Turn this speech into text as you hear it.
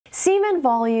Semen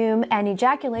volume and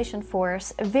ejaculation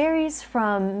force varies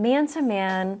from man to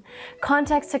man,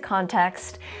 context to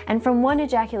context, and from one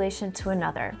ejaculation to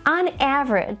another. On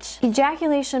average,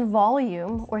 ejaculation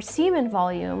volume or semen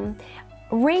volume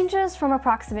ranges from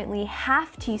approximately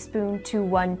half teaspoon to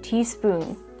 1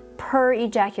 teaspoon per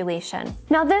ejaculation.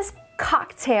 Now this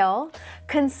cocktail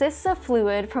consists of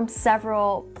fluid from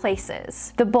several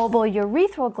places. The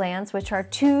bulbourethral glands, which are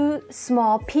two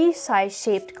small pea-sized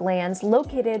shaped glands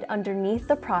located underneath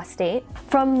the prostate.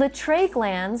 From littre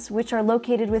glands, which are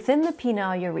located within the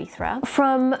penile urethra.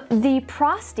 From the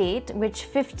prostate, which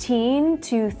 15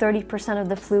 to 30% of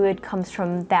the fluid comes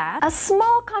from that. A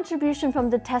small contribution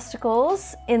from the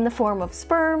testicles in the form of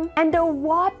sperm, and a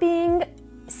whopping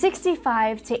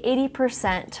 65 to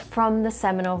 80% from the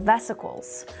seminal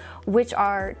vesicles, which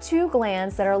are two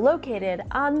glands that are located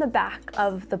on the back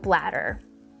of the bladder.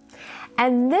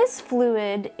 And this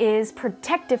fluid is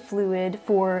protective fluid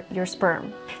for your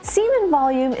sperm. Semen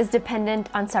volume is dependent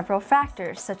on several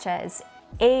factors such as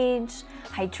age,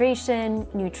 hydration,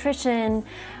 nutrition,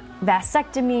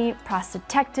 vasectomy,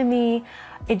 prostatectomy,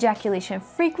 ejaculation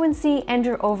frequency, and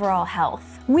your overall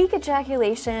health. Weak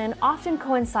ejaculation often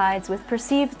coincides with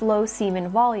perceived low semen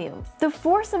volume. The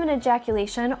force of an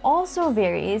ejaculation also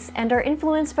varies and are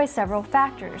influenced by several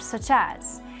factors such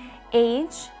as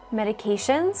age,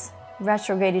 medications,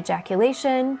 retrograde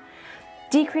ejaculation,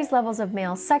 decreased levels of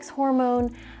male sex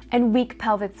hormone, and weak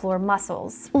pelvic floor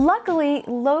muscles. Luckily,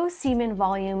 low semen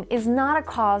volume is not a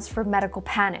cause for medical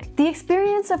panic. The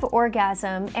experience of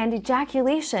orgasm and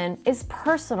ejaculation is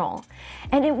personal,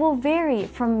 and it will vary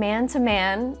from man to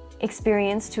man,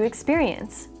 experience to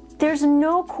experience. There's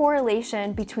no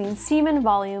correlation between semen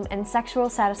volume and sexual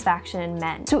satisfaction in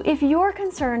men. So if you're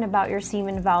concerned about your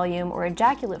semen volume or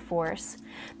ejaculate force,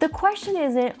 the question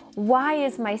isn't, why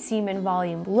is my semen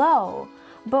volume low?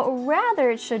 But rather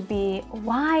it should be,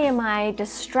 why am I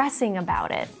distressing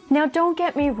about it? Now don't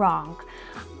get me wrong,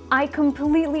 I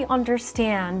completely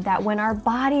understand that when our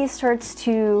body starts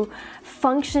to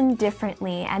function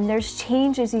differently and there's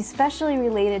changes especially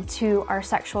related to our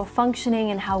sexual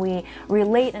functioning and how we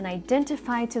relate and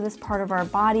identify to this part of our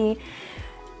body,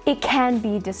 it can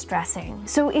be distressing.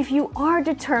 So if you are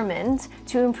determined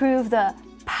to improve the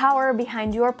power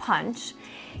behind your punch,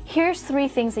 here's 3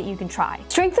 things that you can try.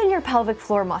 Strengthen your pelvic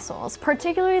floor muscles,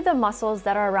 particularly the muscles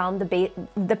that are around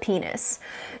the penis.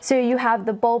 So you have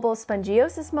the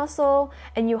bulbospongiosus muscle,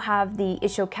 and you have the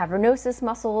ischocavernosus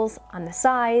muscles on the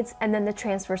sides, and then the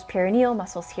transverse perineal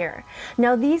muscles here.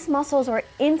 Now these muscles are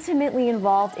intimately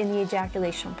involved in the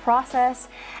ejaculation process,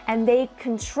 and they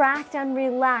contract and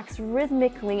relax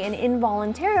rhythmically and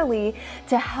involuntarily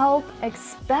to help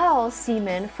expel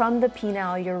semen from the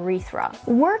penile urethra.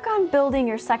 Work on building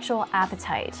your sexual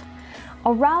appetite.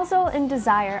 Arousal and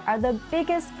desire are the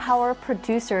biggest power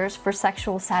producers for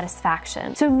sexual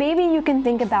satisfaction. So maybe you can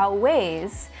think about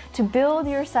ways to build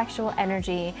your sexual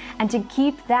energy and to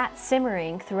keep that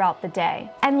simmering throughout the day.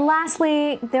 And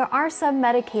lastly, there are some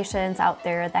medications out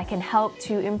there that can help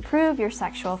to improve your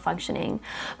sexual functioning.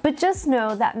 But just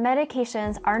know that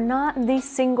medications are not the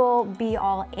single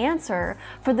be-all answer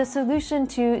for the solution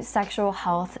to sexual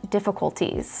health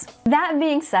difficulties. That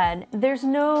being said, there's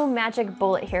no magic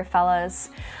bullet here, fellas.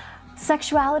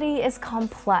 Sexuality is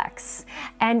complex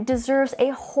and deserves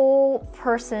a whole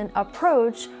person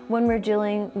approach when we're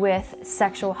dealing with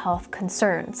sexual health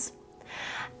concerns.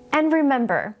 And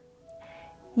remember,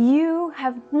 you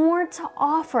have more to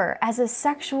offer as a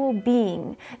sexual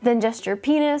being than just your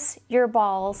penis, your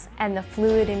balls, and the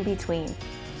fluid in between.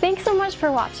 Thanks so much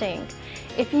for watching.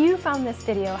 If you found this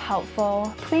video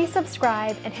helpful, please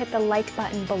subscribe and hit the like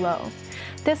button below.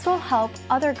 This will help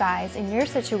other guys in your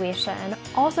situation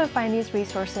also find these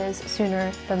resources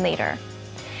sooner than later.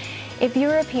 If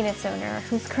you're a penis owner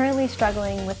who's currently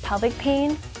struggling with pelvic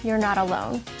pain, you're not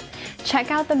alone.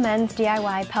 Check out the Men's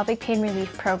DIY Pelvic Pain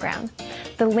Relief Program.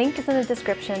 The link is in the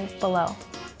description below.